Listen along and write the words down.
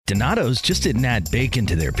Donato's just didn't add bacon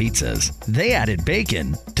to their pizzas. They added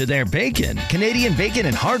bacon to their bacon. Canadian bacon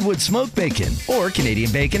and hardwood smoked bacon. Or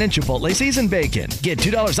Canadian bacon and Chipotle seasoned bacon. Get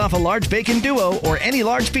 $2 off a large bacon duo or any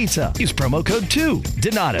large pizza. Use promo code 2.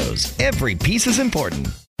 Donato's. Every piece is important.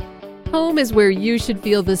 Home is where you should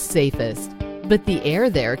feel the safest. But the air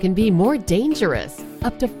there can be more dangerous.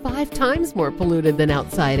 Up to 5 times more polluted than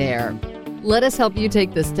outside air. Let us help you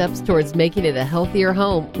take the steps towards making it a healthier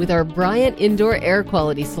home with our Bryant Indoor Air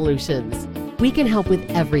Quality Solutions. We can help with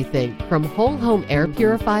everything from whole home air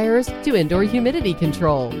purifiers to indoor humidity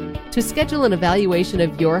control. To schedule an evaluation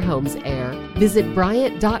of your home's air, visit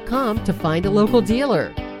Bryant.com to find a local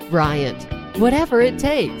dealer. Bryant, whatever it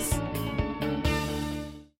takes.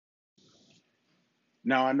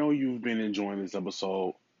 Now, I know you've been enjoying this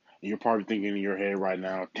episode, and you're probably thinking in your head right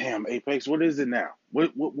now, damn, Apex, what is it now?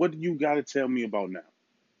 What do you got to tell me about now?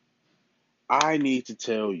 I need to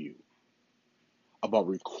tell you about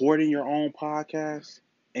recording your own podcast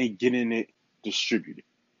and getting it distributed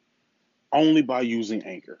only by using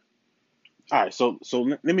Anchor. All right, so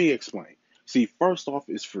let me explain. See, first off,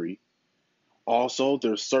 it's free. Also,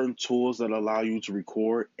 there's certain tools that allow you to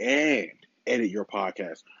record and edit your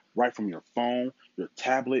podcast right from your phone, your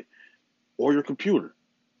tablet, or your computer.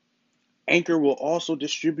 Anchor will also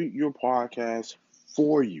distribute your podcast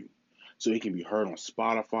for you, so it can be heard on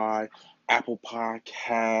Spotify, Apple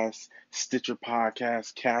Podcasts, Stitcher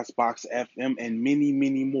Podcasts, Castbox FM, and many,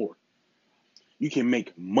 many more. You can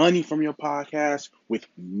make money from your podcast with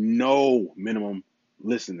no minimum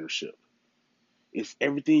listenership. It's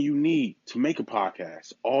everything you need to make a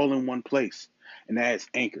podcast all in one place, and that is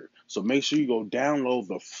Anchor. So make sure you go download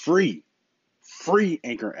the free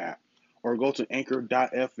Anchor app or go to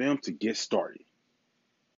anchor.fm to get started.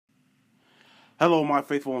 Hello, my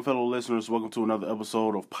faithful and fellow listeners. Welcome to another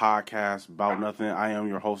episode of Podcast About Nothing. I am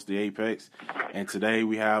your host, The Apex, and today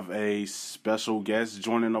we have a special guest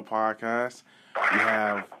joining the podcast. We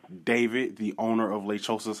have David, the owner of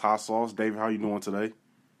Lechosas Hotsauce. David, how are you doing today?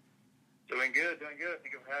 Doing good. Thank you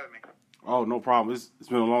for having me. Oh, no problem. It's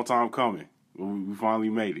been a long time coming. We finally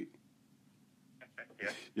made it.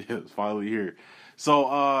 Yeah, it's finally here. So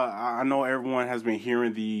I know everyone has been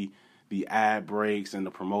hearing the ad breaks and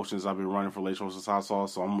the promotions I've been running for Lechosas Hotsauce.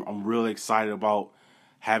 So I'm really excited about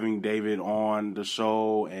having David on the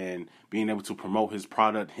show and being able to promote his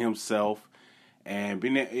product himself and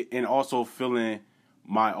also filling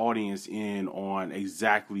my audience in on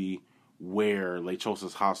exactly where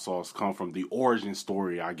Lechosas Hotsauce come from, the origin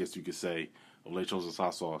story, I guess you could say, of Lechosas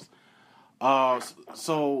Hotsauce.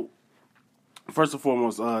 So first and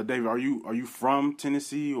foremost, David, are you from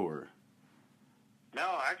Tennessee or?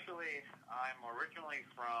 No, actually, I'm originally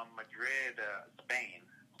from Madrid, Spain.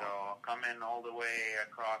 So coming all the way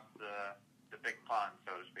across the big pond,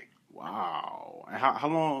 so to speak. Wow. And how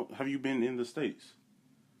long have you been in the States?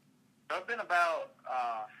 So it's been about,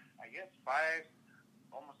 I guess 5,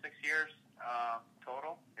 almost 6 years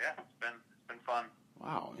total. Yeah, it's been fun.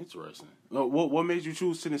 Wow, interesting. What made you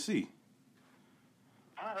choose Tennessee?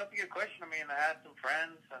 That's a good question. I mean, I had some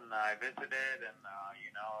friends, and I visited, and,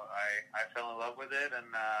 I fell in love with it,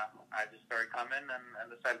 and I just started coming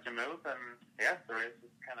and decided to move, and, yeah, the rest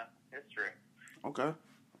is kind of history. Okay.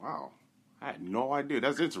 Wow. I had no idea.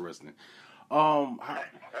 That's interesting.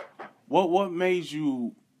 What made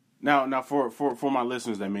you... Now, for my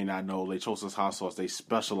listeners that may not know, Lechosas Hotsauce, they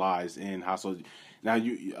specialize in hot sauce. Now,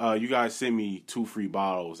 you guys sent me 2 free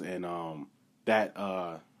bottles, and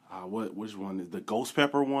which one is the ghost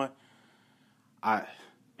pepper one?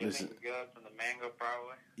 Listen. Good from the mango,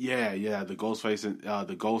 probably. Yeah, the ghost face and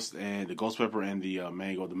the ghost pepper and the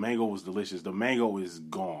mango. The mango was delicious. The mango is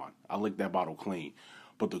gone. I licked that bottle clean,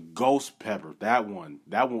 but the ghost pepper, that one.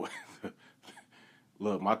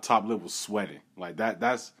 Look, my top lip was sweating like that.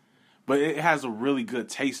 But it has a really good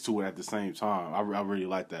taste to it at the same time. I really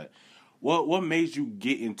like that. What made you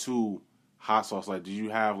get into hot sauce? Like, did you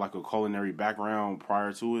have like a culinary background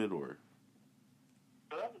prior to it, or?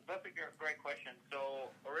 So that's a great question. So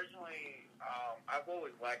originally, I've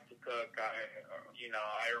always liked to cook. I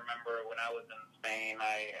remember when I was in Spain,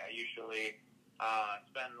 I usually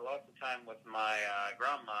spend lots of time with my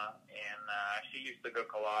grandma, and she used to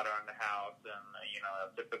cook a lot around the house, and a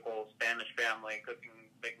typical Spanish family cooking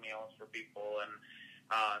big meals for people, and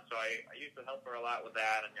so I used to help her a lot with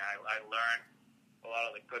that, and I learned a lot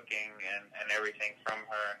of the cooking and everything from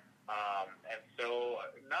her. And so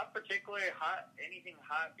not particularly anything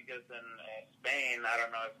hot, because in Spain, I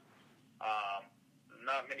don't know if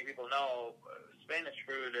not many people know, Spanish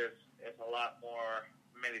food is a lot more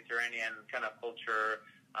Mediterranean kind of culture.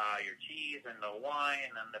 Your cheese and the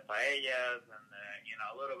wine and the paellas and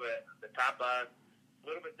a little bit the tapas, a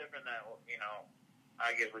little bit different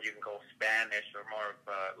I guess what you can call Spanish or more of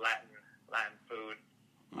Latin food.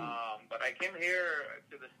 But I came here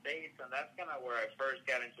to the States, and that's kind of where I first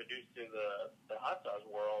got introduced to the hot sauce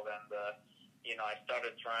world. And, I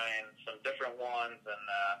started trying some different ones, and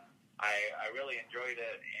I really enjoyed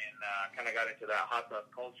it and kind of got into that hot sauce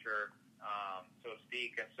culture, so to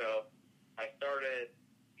speak. And so I started,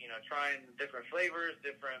 trying different flavors,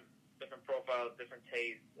 different profiles, different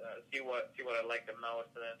tastes, see what I liked the most.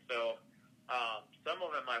 And then so some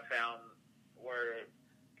of them I found were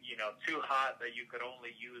too hot that you could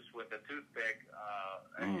only use with a toothpick,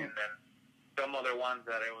 and then some other ones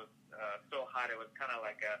that it was so hot it was kind of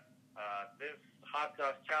like this hot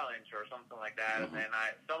sauce challenge or something like that. And then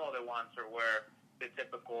some other ones are where the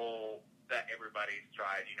typical that everybody's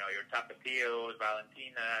tried, your Tapatios,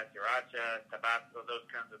 Valentinas, Sriracha, Tabasco, those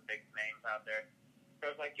kinds of big names out there. So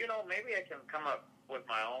I was like, maybe I can come up with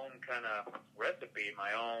my own kind of recipe,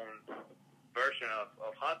 my own version of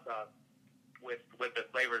hot sauce with the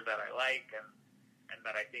flavors that I like and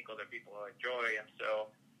that I think other people will enjoy. And so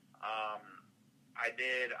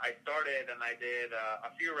I started and I did a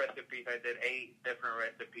few recipes. I did 8 different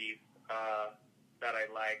recipes that I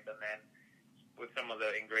liked, and then with some of the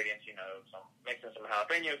ingredients, mixing some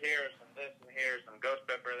jalapenos here, some this and here, some ghost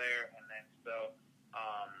pepper there, and then so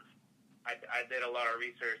I did a lot of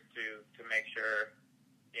research to make sure,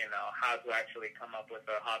 how to actually come up with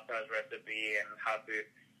a hot sauce recipe and how to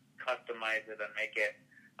customize it and make it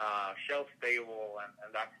shelf stable and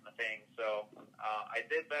that kind of thing. So I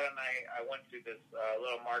did that, and I went to this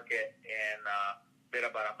little market and did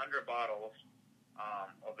about 100 bottles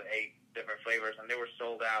of the 8 different flavors, and they were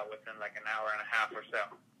sold out within like an hour and a half or so.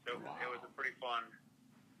 So it was a pretty fun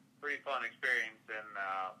experience, and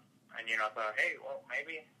I thought, hey, well,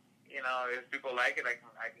 maybe if people like it, I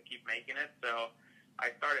can keep making it. So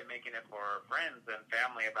I started making it for friends and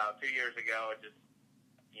family about 2 years ago. Just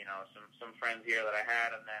some friends here that I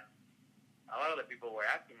had, and then a lot of the people were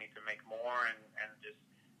asking me to make more, and just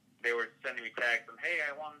they were sending me texts and, hey,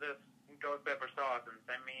 I want this ghost pepper sauce, and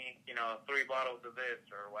send me 3 bottles of this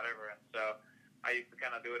or whatever. And so I used to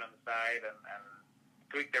kind of do it on the side and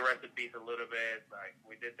tweak the recipes a little bit. Like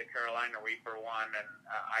we did the Carolina Reaper one, and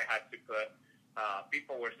I had to put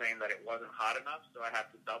people were saying that it wasn't hot enough, so I had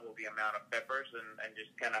to double the amount of peppers and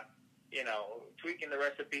just kind of tweaking the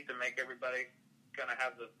recipe to make everybody kind of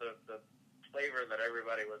have the flavor that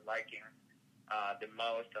everybody was liking the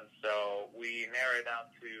most. And so we narrowed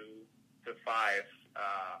down to 5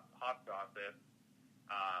 hot sauces.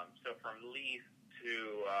 So from least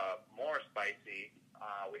to more spicy,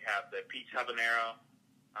 we have the peach habanero,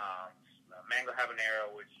 mango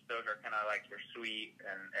habanero, which those are kind of like your sweet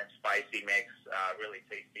and spicy mix, really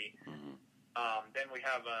tasty. Then we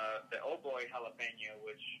have the Oh Boy jalapeno,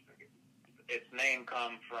 which its name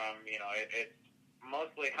comes from, it's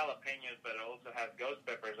mostly jalapenos, but it also has ghost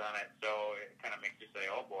peppers on it, so it kind of makes you say,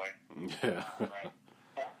 oh boy. Yeah. Right.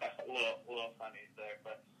 a little funny there.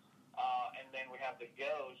 But and then we have the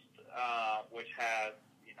Ghost, which has,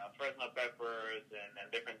 Fresno peppers and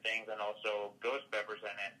different things, and also ghost peppers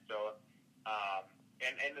in it. So,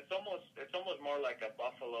 and it's almost more like a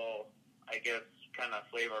buffalo, I guess, kind of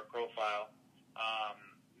flavor profile.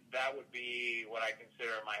 That would be what I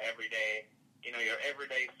consider my everyday, your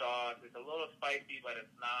everyday sauce. It's a little spicy, but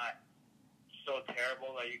it's not so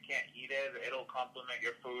terrible that you can't eat it. It'll complement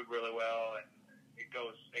your food really well, and it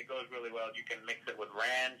goes really well. You can mix it with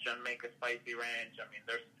ranch and make a spicy ranch. I mean,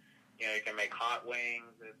 there's, you can make hot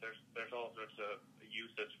wings. There's all sorts of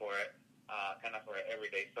uses for it, kind of for an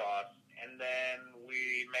everyday sauce. And then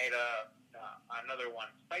we made another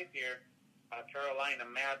one spicier, Carolina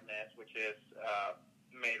Madness, which is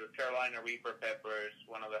made with Carolina Reaper peppers,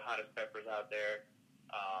 one of the hottest peppers out there.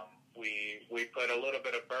 We put a little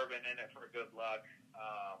bit of bourbon in it for good luck,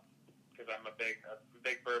 because I'm a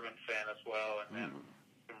big bourbon fan as well, and then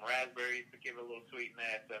some raspberries to give it a little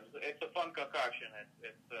sweetness. And it's a fun concoction.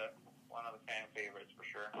 It's one of the fan favorites for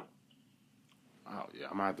sure. Oh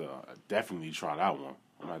yeah, I'm gonna have to definitely try that one.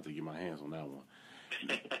 I'm gonna have to get my hands on that one.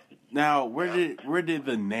 Now, where did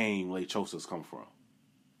the name Lechosas come from?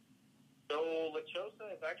 So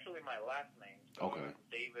Lechosa is actually my last name. So Okay.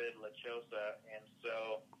 David Lechosa, and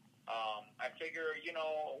so I figure,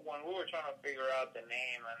 when we were trying to figure out the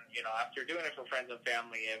name, and after doing it for friends and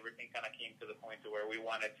family, everything kind of came to the point to where we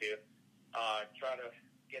wanted to try to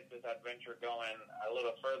get this adventure going a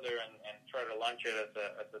little further and try to launch it as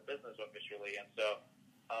a business officially. And so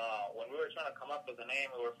when we were trying to come up with a name,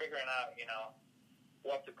 we were figuring out,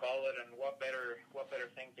 what to call it, and what better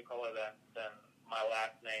thing to call it than my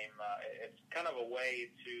last name. It's kind of a way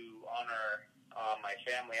to honor my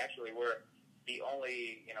family. Actually, we're the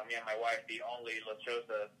only, me and my wife, the only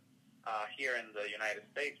Lechosas here in the United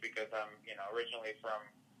States, because I'm, originally from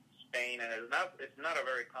Spain, and it's not a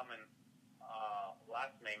very common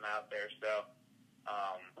last name out there. So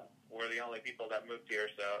we're the only people that moved here,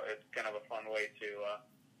 so it's kind of a fun way to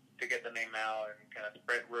get the name out and kind of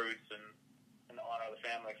spread roots and honor the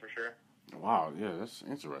family for sure. Wow, yeah, that's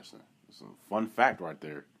interesting. It's a fun fact right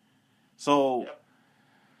there. So, Yep.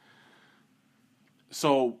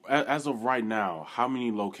 so as of right now, how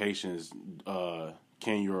many locations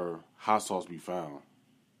can your hot sauce be found?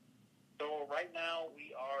 So right now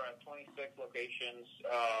we are at 26 locations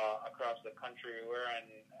across the country. We're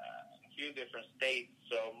in a few different states.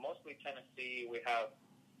 So mostly Tennessee. We have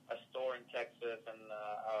a store in Texas and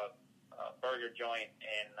a burger joint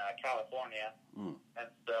in California. And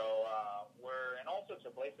so we're in all sorts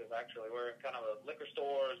of places, actually. We're in kind of liquor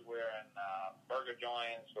stores. We're in burger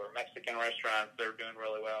joints. We're Mexican restaurants. They're doing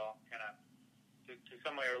really well. Kind of to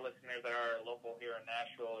some of your listeners that are local here in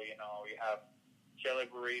Nashville, we have Chili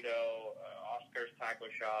Burrito, Oscar's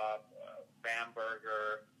Taco Shop, Bam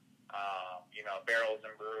Burger, Barrels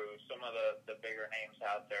and Brews, some of the bigger names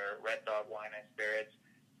out there, Red Dog Wine and Spirits.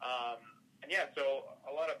 And yeah, so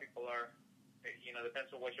a lot of people are,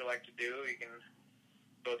 depends on what you like to do. You can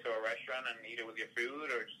go to a restaurant and eat it with your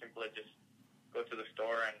food, or simply just go to the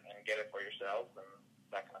store and get it for yourself and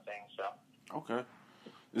that kind of thing. So. Okay.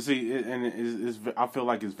 You see, I feel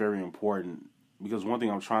like it's very important, because one thing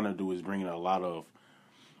I'm trying to do is bring in a lot of,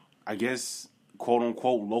 I guess, quote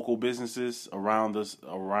unquote, local businesses around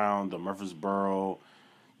the Murfreesboro,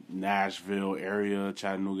 Nashville area,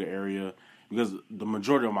 Chattanooga area, because the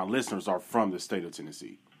majority of my listeners are from the state of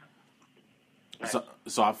Tennessee. Nice.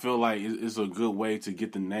 So I feel like it's a good way to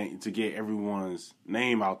get everyone's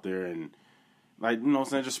name out there, and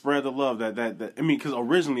just spread the love because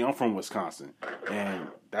originally I'm from Wisconsin, and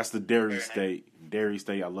that's the dairy state.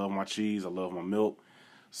 I love my cheese. I love my milk.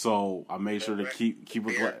 So I made sure to keep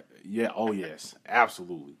it. Yeah. Oh yes,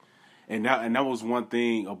 absolutely. And that was one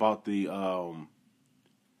thing about the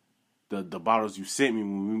bottles you sent me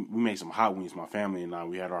when we made some hot wings. My family and I,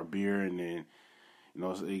 we had our beer, and then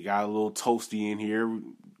it got a little toasty in here.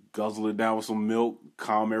 Guzzle it down with some milk,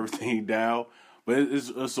 calm everything down. But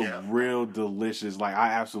it's a real delicious. Like,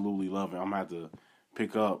 I absolutely love it. I'm gonna have to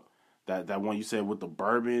pick up that one you said with the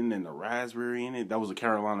bourbon and the raspberry in it. That was a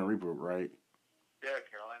Carolina Reaper, right? Yeah,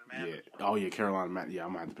 Carolina Man. Yeah. Oh yeah, Carolina Man. Yeah, I'm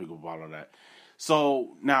gonna have to pick up a bottle of that.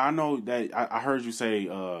 So now I know that I heard you say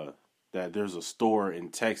that there's a store in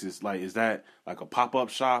Texas. Like, is that like a pop-up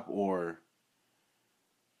shop or?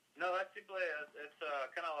 No, that's simply it's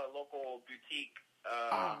kind of a local boutique.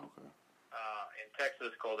 Okay. In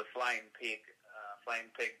Texas called the Flying Pig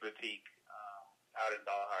Boutique out in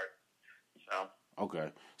Dalhart. So.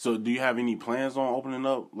 Okay. So do you have any plans on opening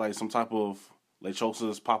up like some type of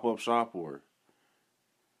Lechosas pop-up shop, or?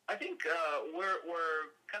 I think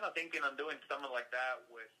we're kind of thinking on doing something like that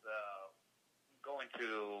with going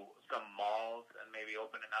to some malls and maybe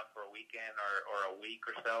opening up for a weekend or a week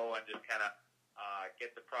or so, and just kind of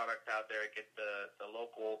get the product out there, get the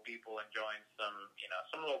local people enjoying some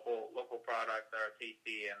local products that are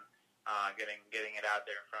tasty, and getting it out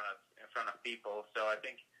there in front of people. So I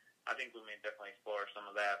think we may definitely explore some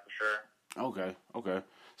of that for sure. Okay.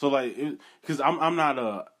 So because I'm not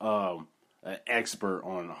an expert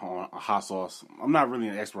on hot sauce. I'm not really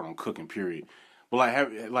an expert on cooking, period. But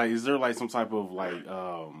is there like some type of like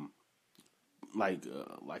a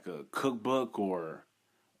cookbook, or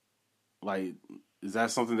like, is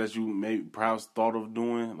that something that you perhaps thought of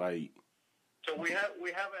doing? Like, so we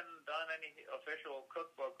haven't done any official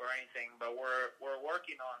cookbook or anything, but we're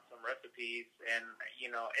working on some recipes, and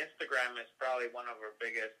Instagram is probably one of our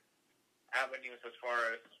biggest avenues as far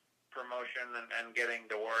as promotion and getting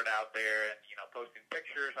the word out there, and posting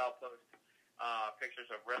pictures. I'll post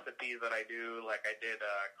pictures of recipes that I do, like I did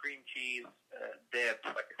cream cheese dip,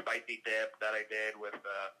 like a spicy dip that I did with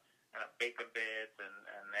kind of bacon bits and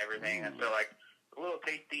everything. And so, like, a little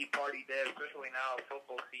tasty party dip, especially now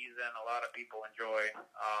football season. A lot of people enjoy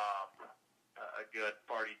a good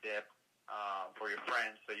party dip for your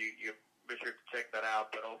friends. So you be sure to check that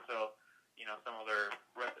out. But also, some other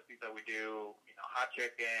recipes that we do, hot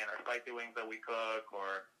chicken or spicy wings that we cook,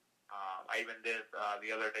 or I even did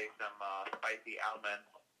the other day some spicy almonds,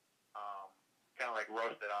 kind of like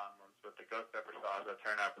roasted almonds with the ghost pepper sauce that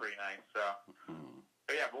turned out pretty nice. So.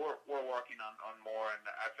 But yeah, we're working on more, and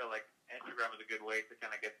I feel like Instagram is a good way to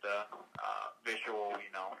kind of get the visual,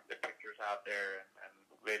 the pictures out there and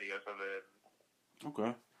videos of it.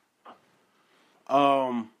 Okay.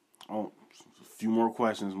 A few more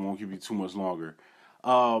questions. Won't keep you too much longer.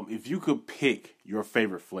 If you could pick your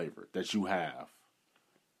favorite flavor that you have,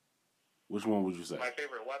 which one would you say? My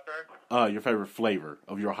favorite what, sir? Your favorite flavor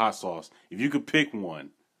of your hot sauce. If you could pick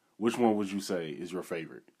one, which one would you say is your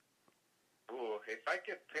favorite? Ooh, if I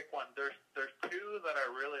could pick one, there's two that I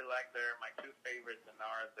really like. They're my two favorites, and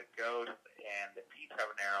are the Ghost and the Peach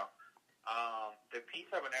Habanero. The Peach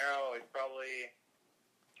Habanero is probably,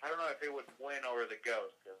 I don't know if it would win over the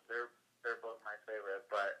Ghost because they're both my favorite,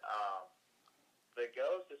 but the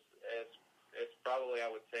Ghost is probably, I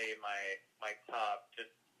would say, my top,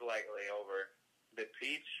 just slightly over the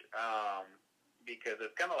Peach, because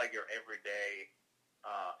it's kind of like your everyday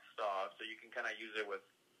sauce, so you can kind of use it with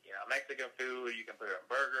Mexican food. You can put it on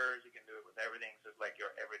burgers. You can do it with everything. So it's like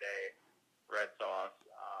your everyday red sauce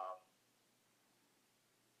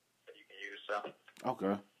that you can use. So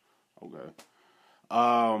Okay.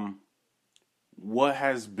 What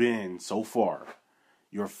has been so far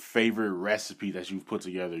your favorite recipe that you've put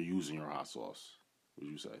together using your hot sauce? Would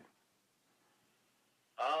you say?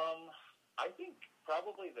 I think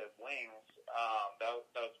probably the wings. That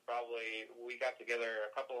was probably, we got together,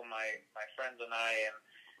 a couple of my friends and I,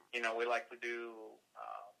 and we like to do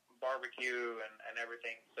barbecue and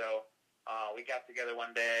everything. So we got together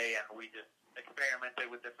one day and we just experimented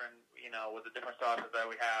with different, with the different sauces that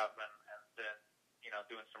we have, and then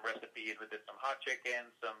doing some recipes. We did some hot chicken,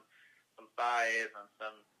 some thighs, and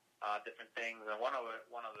some different things. And one of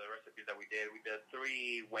the recipes that we did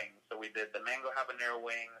 3 wings. So we did the mango habanero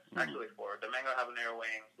wings. Actually 4. The mango habanero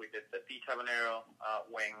wings. We did the peach habanero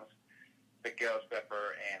wings, the ghost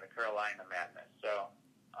pepper, and the Carolina Madness. So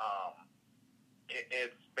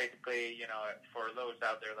it's basically, for those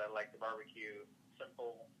out there that like the barbecue,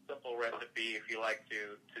 simple recipe. If you like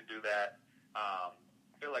to do that, I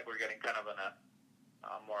feel like we're getting kind of in a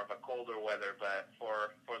more of a colder weather, but for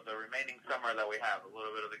the remaining summer that we have, a little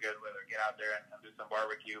bit of the good weather, get out there and do some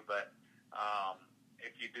barbecue. But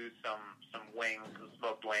if you do some wings, some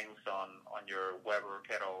smoked wings on your Weber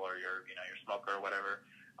kettle or your smoker or whatever,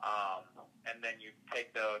 and then you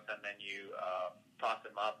take those and then you toss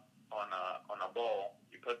them up on a bowl.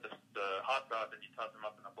 You put the hot sauce and you toss them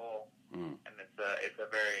up in a bowl, and it's a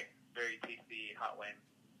very, very tasty hot wing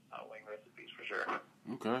recipes for sure.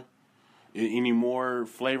 Okay. Any more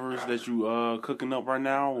flavors that you cooking up right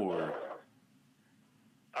now, or?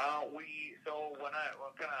 So when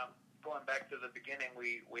kind of going back to the beginning,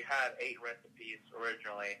 we had 8 recipes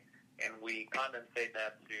originally, and we condensated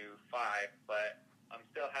that to 5. But I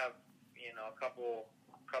still have a couple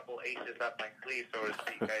aces up my sleeve, so to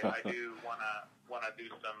speak. I do wanna do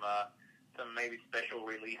some maybe special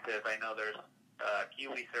releases. I know there's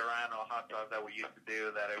kiwi serrano hot sauce that we used to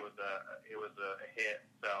do that it was a hit.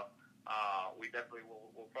 So. We definitely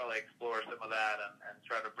will probably explore some of that and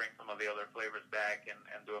try to bring some of the other flavors back and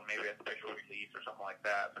do maybe a special release or something like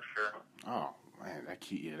that for sure. Oh man,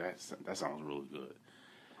 that sounds really good.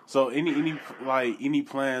 So any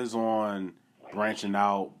plans on branching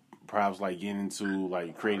out, perhaps like getting into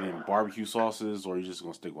like creating barbecue sauces, or are you just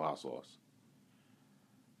gonna stick with hot sauce?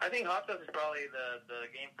 I think hot sauce is probably the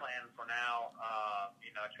game plan for now.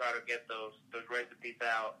 Try to get those recipes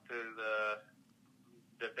out to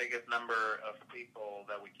the biggest number of people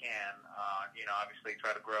that we can. Obviously try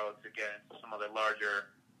to grow to get into some of the larger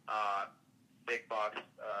big box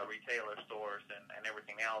retailer stores and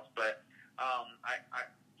everything else. But I'm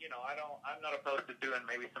not opposed to doing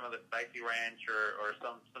maybe some of the spicy ranch or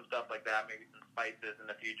some stuff like that. Maybe some spices in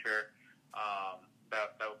the future.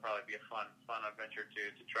 That would probably be a fun adventure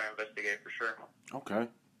to try and investigate for sure. Okay.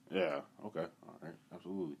 Yeah. Okay. All right.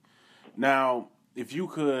 Absolutely. Now, if you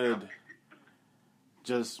could.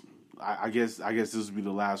 Just, I guess this would be the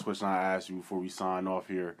last question I ask you before we sign off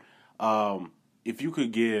here. If you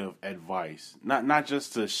could give advice, not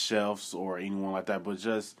just to chefs or anyone like that, but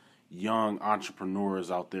just young entrepreneurs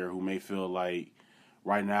out there who may feel like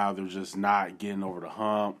right now they're just not getting over the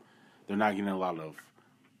hump, they're not getting a lot of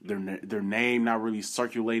their name not really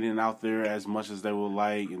circulating out there as much as they would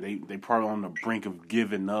like, and they probably on the brink of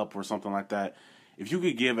giving up or something like that. If you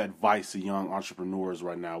could give advice to young entrepreneurs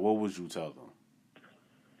right now, what would you tell them?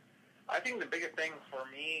 I think the biggest thing for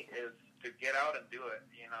me is to get out and do it,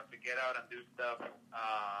 to get out and do stuff.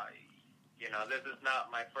 This is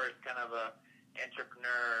not my first kind of a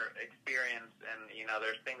entrepreneur experience, and,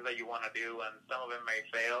 there's things that you want to do, and some of them may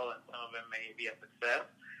fail, and some of them may be a success,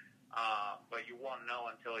 but you won't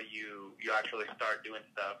know until you actually start doing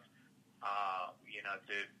stuff,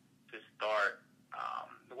 to start.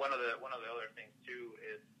 One of the other things, too,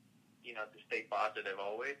 is, to stay positive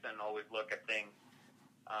always, and always look at things,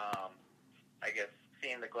 I guess,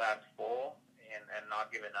 seeing the glass full and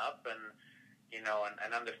not giving up, and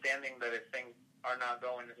understanding that if things are not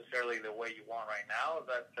going necessarily the way you want right now,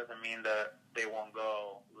 that doesn't mean that they won't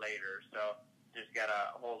go later. So just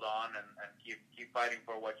gotta hold on and keep fighting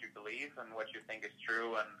for what you believe and what you think is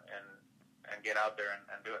true, and get out there and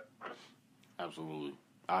do it. Absolutely.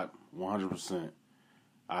 100%.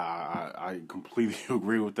 I completely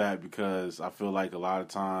agree with that, because I feel like a lot of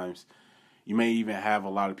times you may even have a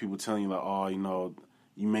lot of people telling you like, oh, you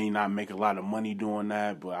may not make a lot of money doing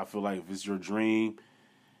that, but I feel like if it's your dream,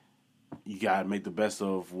 you gotta make the best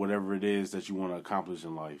of whatever it is that you want to accomplish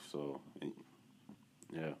in life. So,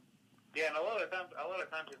 yeah. Yeah, and a lot of times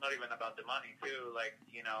it's not even about the money too. Like,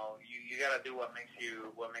 you gotta do what makes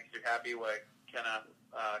you happy, what kind of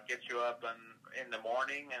gets you up in the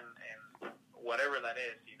morning, and whatever that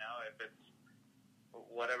is. If it's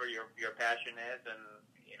whatever your passion is, and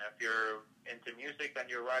if you're into music and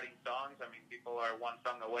you're writing songs, I mean, people are one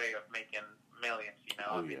song away of making millions.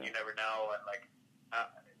 Oh, I mean, yeah. you never know, and like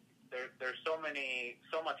there's so much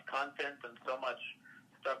content and so much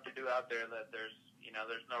stuff to do out there that there's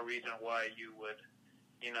no reason why you would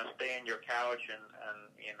stay in your couch and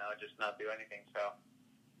just not do anything. So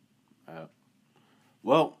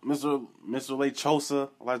well, Mr. Lechosa,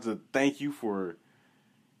 I'd like to thank you for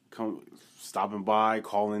stopping by,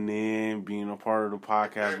 calling in, being a part of the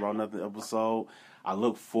podcast About Nothing episode. I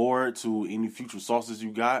look forward to any future sauces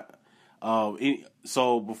you got.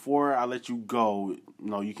 So before I let you go,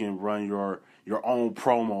 you can run your own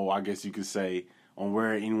promo, I guess you could say, on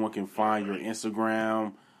where anyone can find your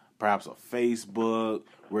Instagram, perhaps a Facebook,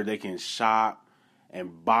 where they can shop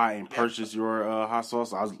and buy and purchase your hot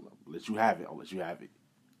sauce. I'll let you have it.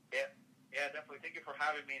 Yeah, definitely. Thank you for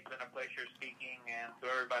having me. It's been a pleasure speaking, and to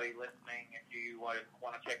everybody listening, if you want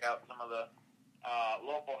to check out some of the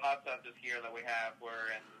local hot sauces here that we have,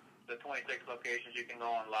 we're in the 26 locations. You can go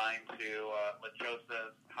online to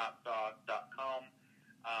lechosashotsauce.com,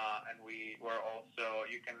 and we're also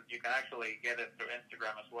you can actually get it through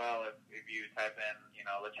Instagram as well. If you type in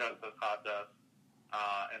Lechosas Hot Sauce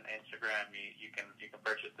and Instagram, you can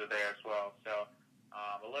purchase it there as well. So.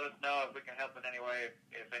 But let us know if we can help in any way.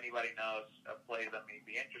 If anybody knows a place that may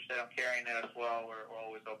be interested in carrying it as well, we're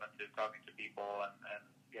always open to talking to people and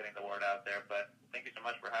getting the word out there. But thank you so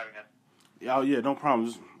much for having us. Yeah, no problem.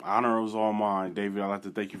 Just honor was all mine, David. I'd like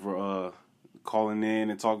to thank you for calling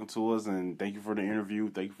in and talking to us, and thank you for the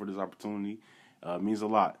interview. Thank you for this opportunity. It means a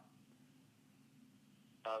lot.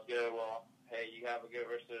 Sounds good. Well, hey, you have a good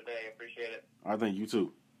rest of the day. Appreciate it. I think you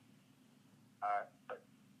too. All right.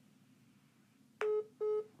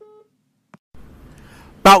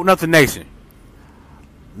 About Nothing Nation,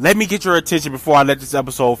 let me get your attention before I let this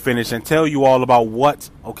episode finish and tell you all about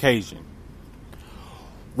What Occasion.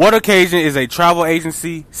 What Occasion is a travel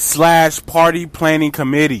agency / party planning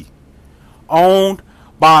committee owned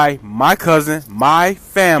by my cousin, my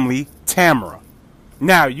family, Tamara.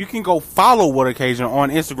 Now, you can go follow What Occasion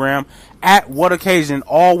on Instagram at What Occasion,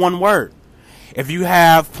 all one word. If you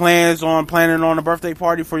have planning on a birthday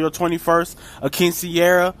party for your 21st, a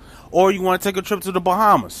quinceañera, or you want to take a trip to the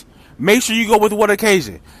Bahamas, make sure you go with What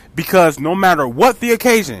Occasion, because no matter what the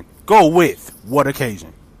occasion, go with What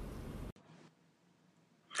Occasion.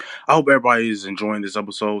 I hope everybody is enjoying this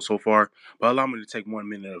episode so far, but allow me to take 1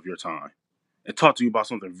 minute of your time and talk to you about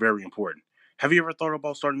something very important. Have you ever thought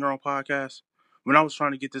about starting your own podcast? When I was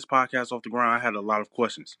trying to get this podcast off the ground, I had a lot of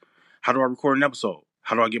questions. How do I record an episode?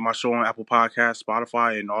 How do I get my show on Apple Podcasts,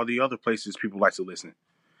 Spotify, and all the other places people like to listen?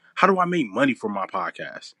 How do I make money from my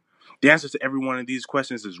podcast? The answer to every one of these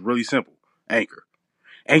questions is really simple. Anchor.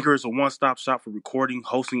 Anchor is a one-stop shop for recording,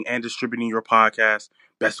 hosting, and distributing your podcast.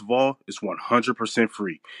 Best of all, it's 100%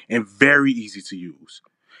 free and very easy to use.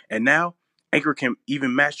 And now, Anchor can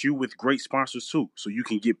even match you with great sponsors too, so you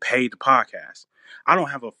can get paid to podcast. I don't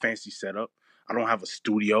have a fancy setup. I don't have a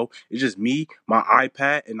studio. It's just me, my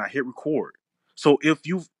iPad, and I hit record. So if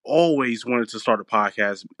you've always wanted to start a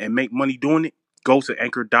podcast and make money doing it, go to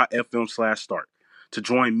anchor.fm/start to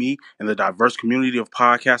join me and the diverse community of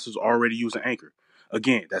podcasters already using Anchor.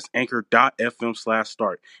 Again, that's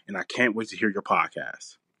anchor.fm/start, and I can't wait to hear your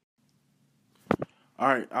podcast. All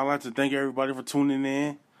right, I'd like to thank everybody for tuning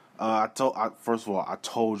in. First of all, I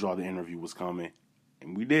told y'all the interview was coming,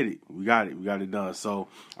 and we did it. We got it done. So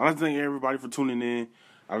I'd like to thank everybody for tuning in.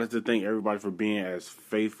 I'd like to thank everybody for being as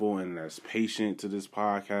faithful and as patient to this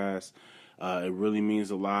podcast. It really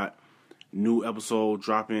means a lot. New episode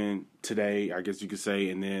dropping today, I guess you could say,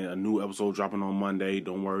 and then a new episode dropping on Monday.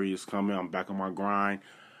 Don't worry, it's coming. I'm back on my grind,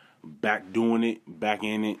 back doing it, back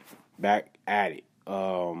in it, back at it.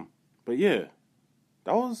 But yeah,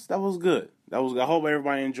 that was good. I hope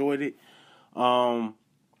everybody enjoyed it.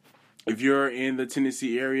 If you're in the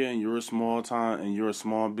Tennessee area and you're a small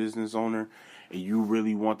business owner and you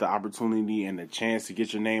really want the opportunity and the chance to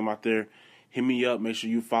get your name out there, hit me up. Make sure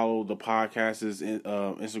you follow the podcast's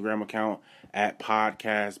Instagram account at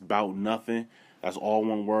podcastboutnothing. That's all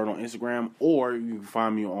one word on Instagram. Or you can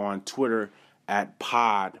find me on Twitter at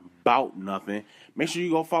podboutnothing. Make sure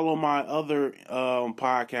you go follow my other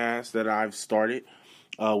podcast that I've started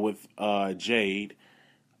with Jade.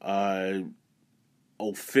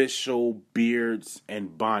 Official Beards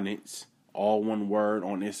and Bonnets. All one word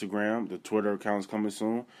on Instagram. The Twitter account is coming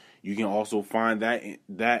soon. You can also find that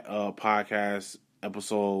podcast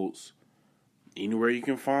episodes anywhere you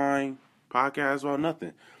can find podcasts about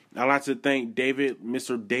nothing. I'd like to thank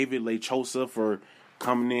Mr. David Lechosa, for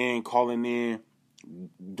coming in, calling in,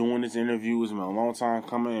 doing this interview. It's been a long time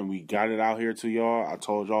coming, and we got it out here to y'all. I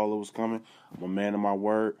told y'all it was coming. I'm a man of my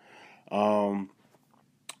word.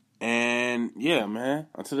 And yeah, man,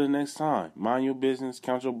 until the next time, mind your business,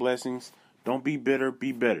 count your blessings. Don't be bitter,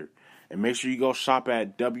 be better. And make sure you go shop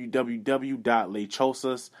at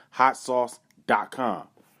www.lechosashotsauce.com.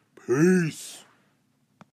 Peace.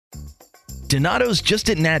 Donato's just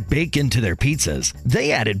didn't add bacon to their pizzas.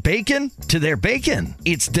 They added bacon to their bacon.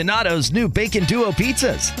 It's Donato's new Bacon Duo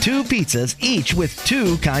pizzas. 2 pizzas, each with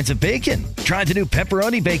 2 kinds of bacon. Try the new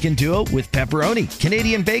Pepperoni Bacon Duo with pepperoni,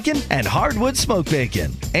 Canadian bacon, and hardwood smoked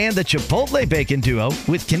bacon. And the Chipotle Bacon Duo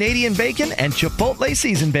with Canadian bacon and Chipotle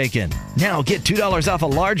seasoned bacon. Now get $2 off a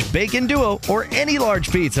large Bacon Duo or any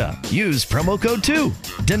large pizza. Use promo code 2.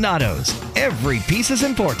 Donato's. Every piece is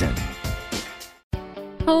important.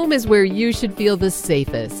 Home is where you should feel the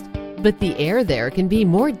safest, but the air there can be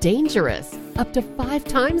more dangerous, up to 5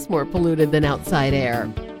 times more polluted than outside air.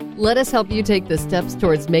 Let us help you take the steps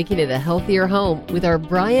towards making it a healthier home with our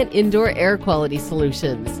Bryant Indoor Air Quality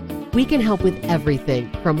Solutions. We can help with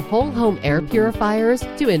everything from whole home air purifiers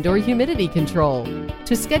to indoor humidity control.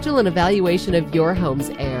 To schedule an evaluation of your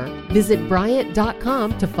home's air, visit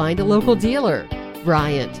Bryant.com to find a local dealer.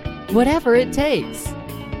 Bryant, whatever it takes.